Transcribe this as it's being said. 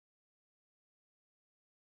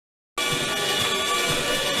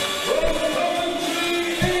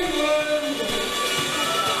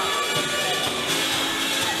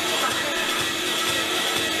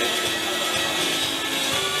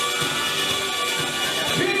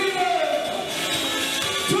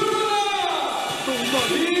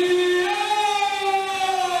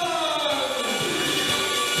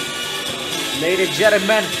Ladies and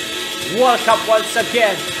gentlemen, welcome once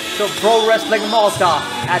again to Pro Wrestling Malta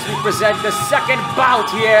as we present the second bout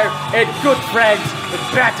here in Good Friends,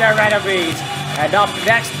 Better Enemies. And up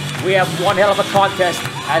next, we have one hell of a contest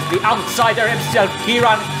as the outsider himself,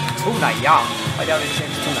 Kieran Tuna Young. I don't know his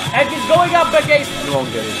name's Tuna. And he's going up against... You won't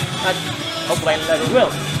get it. Hopefully I never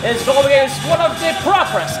will. Is going against one of the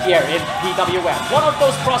properest here in PWM. One of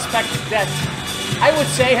those prospects that I would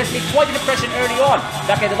say has made quite an impression early on.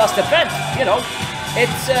 Back in the last event, you know.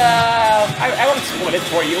 It's, I won't spoil it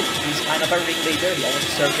for you. He's kind of a ringleader, he owns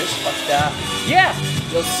a circus. But, yeah,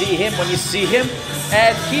 you'll see him when you see him.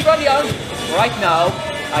 And Kieran Young, right now,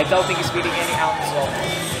 I don't think he's feeling any ounce of,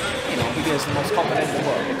 you know, he is the most confident in the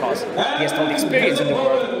world because he has all the experience in the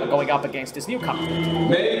world going up against this newcomer.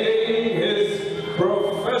 Making his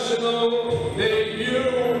professional debut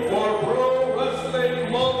for Pro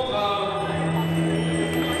Wrestling Malta.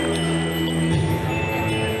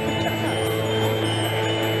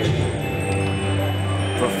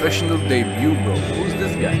 Professional debut, bro. Who's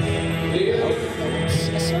this guy? It's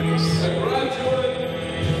a circus. A graduate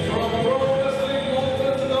from Pro Wrestling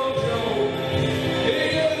Malta's dojo. He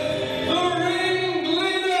is the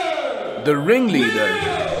ringleader. The ringleader.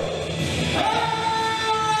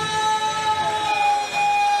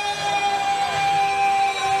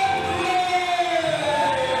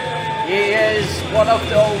 He is one of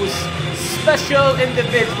those special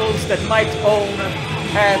individuals that might own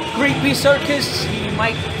a creepy circus. He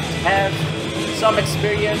might have some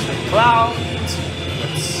experience with clowns,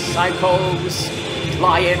 with psychos,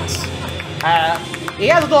 clients. He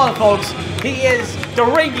has it all, folks. He is the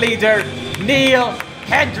ringleader, Neil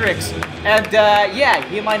Hendrix. And yeah,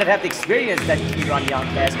 he might not have the experience that Kieran Young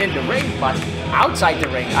has in the ring, but outside the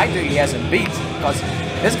ring, I think he has him beat. Because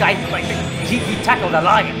this guy, like, he tackled a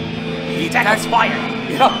lion. He tackles fire.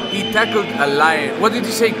 You know? He tackled a lion. What did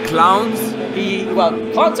you say? Clowns? Well,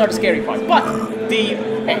 clowns are the scary part, but hey,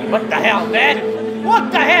 what the hell, man?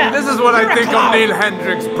 What the hell? This is what I think of Neil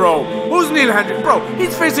Hendrix, bro. Who's Neil Hendrix? Bro,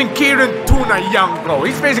 he's facing Kieran Tuna Young, bro.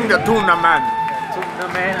 He's facing the Tuna Man. Tuna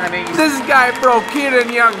Man, I mean... This guy, bro,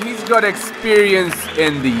 Kieran Young, he's got experience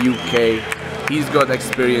in the UK. He's got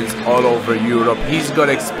experience all over Europe. He's got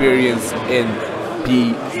experience in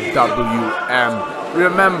PWM.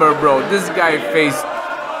 Remember, bro, this guy faced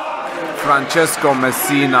Francesco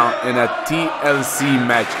Messina in a TLC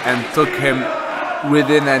match and took him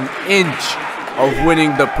within an inch of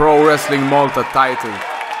winning the Pro Wrestling Malta title.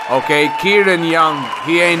 Okay, Kieran Young,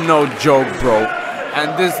 he ain't no joke, bro.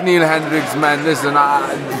 And this Neil Hendrix, man, listen,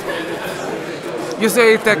 you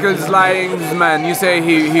say he tackles lions, man. You say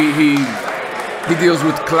he deals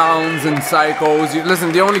with clowns and psychos.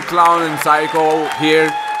 Listen, the only clown and psycho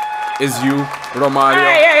here is you, Romario.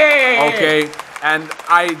 Okay, and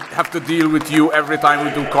I have to deal with you every time we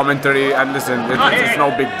do commentary. And listen, it's no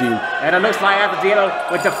big deal. And it looks like I have to deal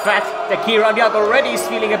with the fact that Kieran Young already is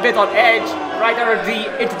feeling a bit on edge right after the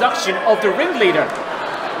introduction of the ringleader.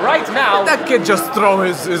 Right now, that kid just throw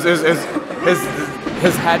his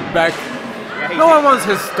hat back. Yeah, no one wants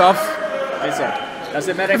his stuff. Listen,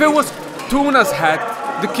 doesn't matter if it was Tuna's hat,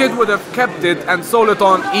 the kid would have kept it and sold it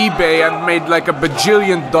on eBay and made like $1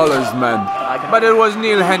 bajillion, man. But it was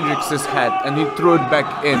Neil Hendrix's hat and he threw it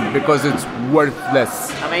back in because it's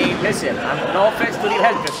worthless. I mean, listen, no offense to Neil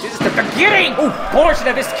Hendrix. This is the beginning portion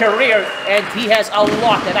of his career and he has a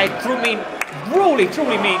lot, and I truly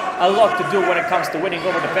mean a lot to do when it comes to winning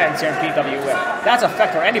over the fans here in PWM. That's a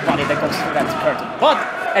fact for anybody that goes through that curtain. But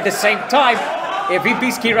at the same time, if he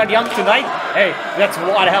beats Kieran Young tonight, hey, that's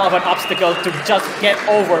one hell of an obstacle to just get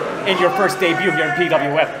over in your first debut here in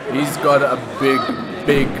PWM. He's got a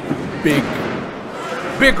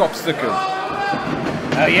big obstacle.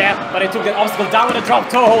 Oh yeah, but I took that obstacle down with a drop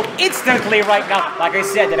toe hold instantly right now. Like I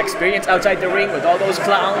said, that experience outside the ring with all those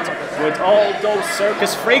clowns, with all those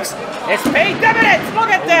circus freaks, it's paid dividends!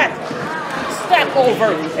 Look at that! Step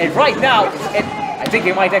over, and right now, I think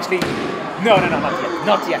he might actually... No,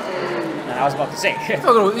 not yet. I was about to say.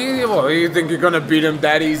 No, you think you're gonna beat him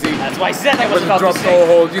that easy? That's why I said I was about to say. With a drop toe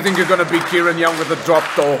hold. You think you're gonna beat Kieran Young with a drop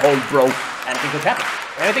toe hold, bro? Anything could happen.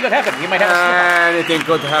 Anything could happen. He might have a Anything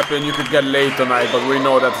could happen. You could get late tonight, but we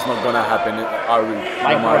know that's not gonna happen, are we,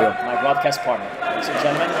 Mario? My broadcast partner. Ladies and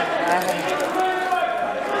gentlemen.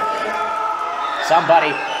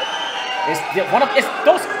 Somebody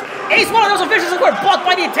he's one of those officials that were bought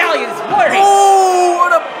by the Italians. What? Oh,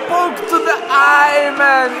 what a poke to the eye,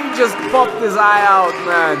 man. He just popped his eye out,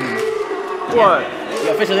 man. What? Yeah,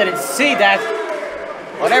 the official didn't see that.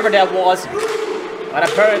 Whatever that was. But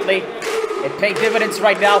apparently, it paid dividends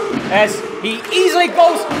right now as he easily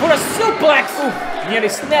goes for a suplex. Nearly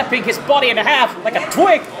snapping his body in half like a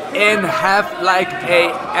twig. in half like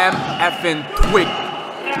a MFing twig.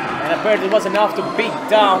 And apparently it was enough to beat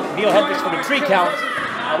down Neil Hendrix for the 3 count.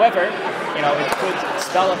 However, you know, it could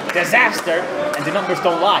spell a disaster, and the numbers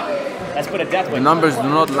don't lie. Let's put it that way. The numbers do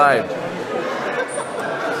not lie.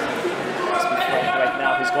 Right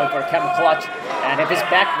now, he's going for a camel clutch, and if his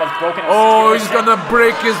back was broken, Oh, he's gonna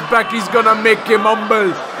break his back. He's gonna make him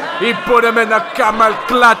humble. He put him in a camel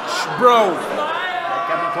clutch, bro.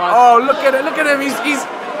 Oh, look at it! Look at him! He's.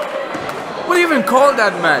 What do you even call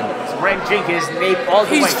that, man? He's wrenching his nape all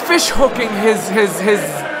the way. He's fish hooking his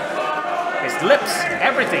lips,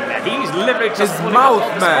 everything, man. He's literally just his mouth,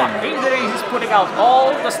 man. He's putting out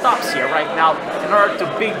all the stops here right now in order to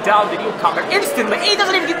beat down the newcomer instantly. He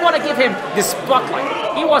doesn't even want to give him the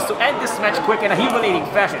spotlight. He wants to end this match quick in a humiliating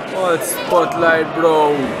fashion. What spotlight,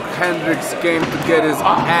 bro? Hendrix came to get his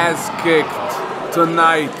ass kicked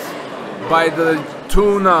tonight by the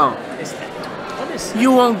tuna.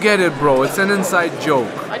 You won't get it, bro. It's an inside joke.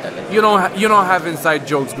 You don't have inside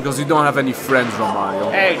jokes because you don't have any friends,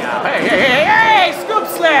 Romario. Hey now, hey! Scoop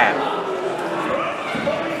slam!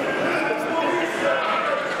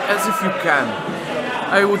 As if you can.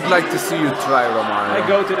 I would like to see you try, Romario. I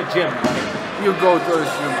go to the gym, buddy. You go to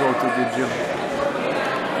the gym.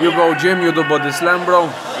 You go gym, you do body slam, bro. Oh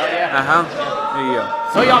yeah.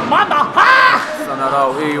 Yeah. So your mama, ha!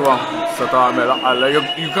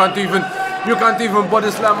 You can't even body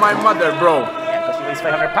slam my mother, bro. Yeah, because she weighs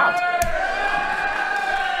 500 pounds.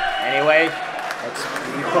 Anyway, let's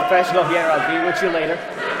be professional here. I'll be with you later.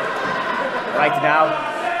 Right now,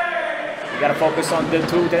 we gotta focus on the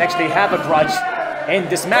two that actually have a grudge in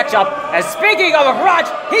this matchup. And speaking of a grudge,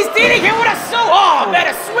 he's dealing him with a man,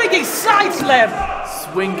 a swinging side slam.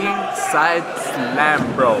 Swinging side slam,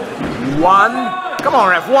 bro. Come on,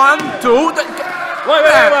 ref. 1, 2.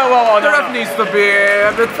 Whoa, the ref needs to be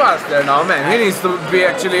a bit faster now, man. He needs to be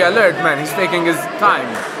actually alert, man. He's taking his time.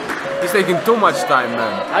 He's taking too much time,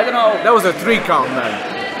 man. I don't know. That was a 3 count, man.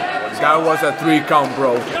 That was a 3 count,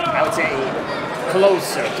 bro. I would say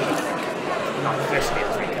closer to the 3 count. Not officially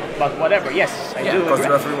a 3 count, but whatever. Yes, I do because agree.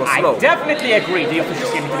 the referee was slow. I definitely agree. The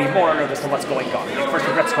officials seem to be more alert as to what's going on. First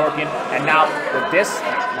with Red Scorpion, and now with this,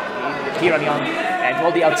 with Kieran and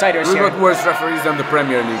all the outsiders We've here. got worse referees than the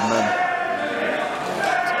Premier League, man.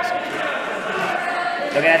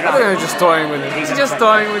 Look at Look at him just toying with him. He's just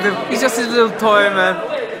toying with him. He's just his little toy, man.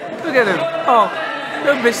 Look at him. Oh,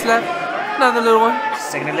 little bitch slap. Another little one.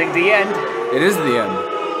 Signaling the end. It is the end.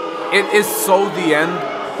 It is so the end.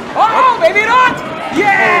 Oh, maybe not!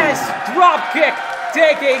 Yes! Drop kick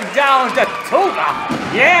taking down the tuna.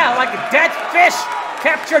 Yeah, like a dead fish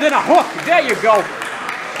captured in a hook. There you go.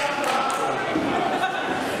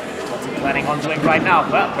 What's he planning on doing right now?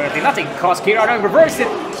 Well, apparently nothing. Cause Kieran to reverse it.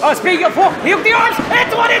 Oh, speaking of hook, he hooked the arms.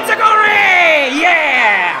 It's one Iz-Zghir!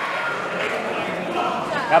 Yeah!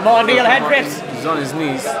 Come on, Neil Hendrix. He's on his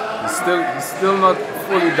knees. He's still not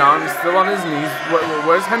fully down. He's still on his knees.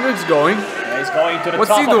 Where's Hendrix going? He's going to the What's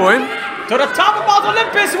top. he doing? To the top of Mount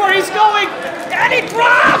Olympus where he's going. And he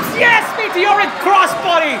drops. Yes, meteoric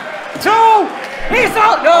crossbody. 2. He's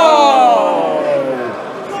out. No.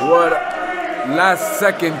 What a last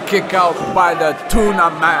second kick out by the tuna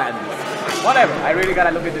man. Whatever. I really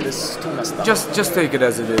gotta look into this tuna stuff. Just take it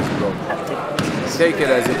as it is, bro. Take it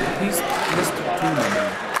as it is. He's Mr. Tuna man.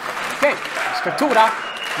 Okay, Mr. Tuna.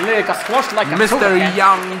 He got squashed like a Mr. tuna.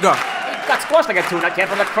 Young. He got squashed like a tuna. Can't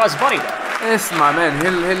from the crossbody though. Yes, my man.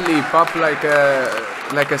 He'll leap up like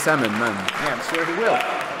a salmon, man. Yeah, I'm sure he will.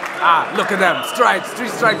 Look at them. Strikes. 3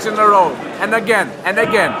 strikes in a row. And again. And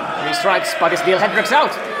again. 3 strikes, but it's Neil Hendrix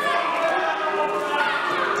out.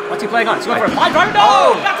 What's he playing on? He's going for a fly driver?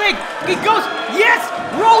 No! Nothing! He goes, yes!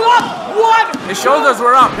 Roll up! 1! His shoulders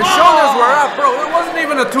were up. His shoulders were up, bro. It wasn't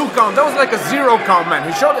even a 2 count. That was like a 0 count, man.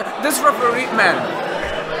 His shoulder. This referee, man.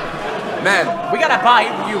 We gotta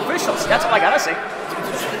buy the officials. That's all I gotta say.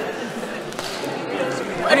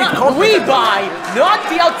 We buy, not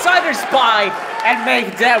the outsiders buy, and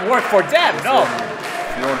make them work for them. No.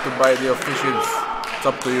 If you want to buy the officials, it's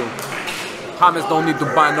up to you. Hamas don't need to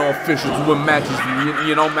buy no officials to win matches,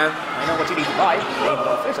 you know, man. I know what you need to buy. They ain't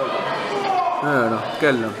no official. No,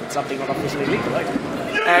 kill them. It's something unofficially legal, right?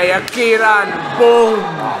 Hey, Kieran, boom!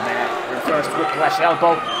 Oh man, reverse whiplash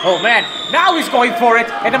elbow. Oh man, now he's going for it,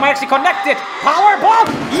 and I'm actually connected. Power bomb!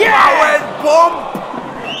 Yeah! Power bomb!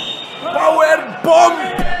 Power bomb!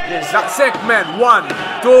 That's sick, man. 1,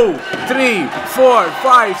 2, 3, 4,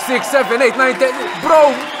 5, 6, 7, 8, 9, 10.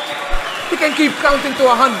 Bro, he can keep counting to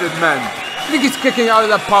 100, man. I think he's kicking out of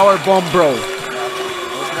that power bomb, bro.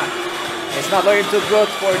 It's not looking too good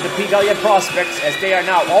for the P-Galleon prospects as they are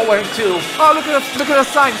now 0-2. Oh, look at the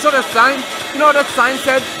sign. So that sign? You know what that sign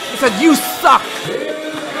said? It said, "You suck."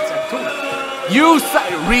 It's a 2. You suck.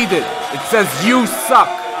 Read it. It says, "You suck."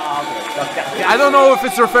 Okay. I don't know if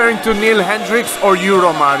it's referring to Neil Hendrix or you,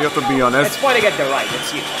 Romario, to be honest. It's pointing at the right.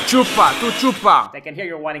 It's you. Chupa, tu chupa. I can hear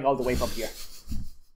you whining all the way from here.